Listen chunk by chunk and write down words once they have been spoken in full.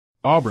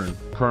Auburn,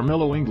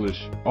 Karmello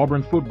English,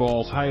 Auburn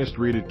football's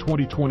highest-rated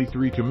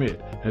 2023 commit,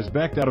 has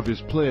backed out of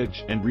his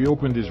pledge and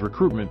reopened his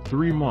recruitment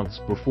 3 months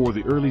before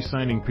the early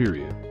signing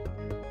period.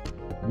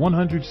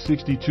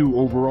 162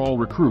 overall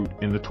recruit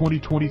in the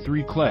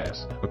 2023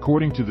 class,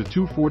 according to the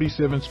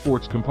 247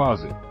 Sports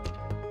Composite.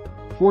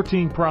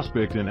 14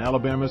 prospect in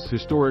Alabama's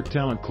historic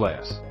talent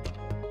class.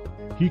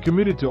 He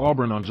committed to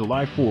Auburn on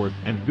July 4th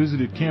and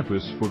visited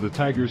campus for the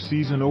Tigers'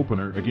 season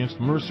opener against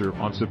Mercer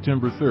on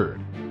September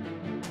 3rd.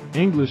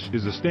 English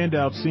is a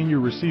standout senior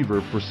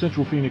receiver for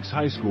Central Phoenix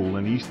High School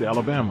in East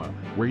Alabama,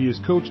 where he is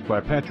coached by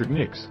Patrick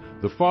Nix,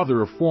 the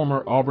father of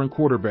former Auburn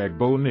quarterback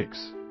Bo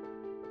Nix.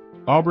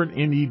 Auburn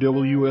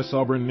NEWS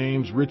Auburn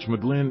names Rich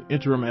McGlynn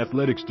interim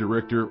athletics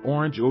director.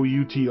 Orange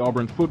OUT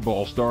Auburn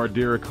football star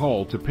Derek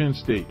Hall to Penn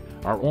State.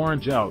 Our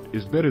orange out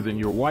is better than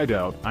your white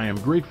out. I am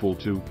grateful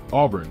to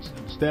Auburn's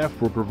staff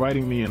for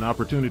providing me an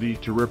opportunity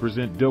to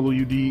represent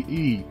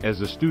WDE as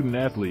a student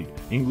athlete,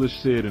 English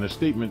said in a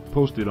statement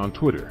posted on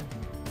Twitter.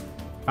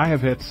 I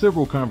have had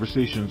several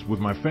conversations with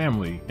my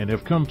family and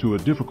have come to a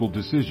difficult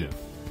decision.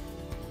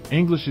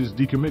 English's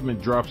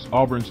decommitment drops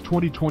Auburn's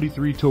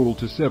 2023 total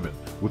to 7,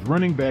 with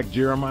running back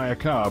Jeremiah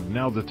Cobb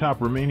now the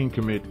top remaining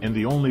commit and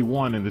the only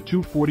one in the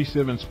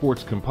 247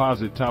 Sports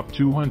Composite Top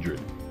 200.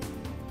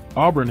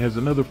 Auburn has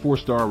another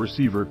 4-star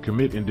receiver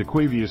commit in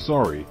DeQuavius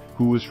Sari,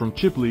 who is from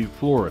Chipley,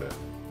 Florida.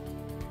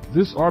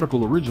 This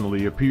article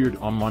originally appeared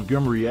on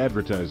Montgomery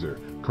Advertiser.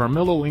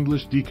 Karmello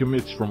English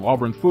decommits from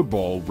Auburn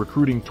football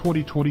recruiting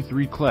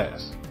 2023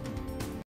 class.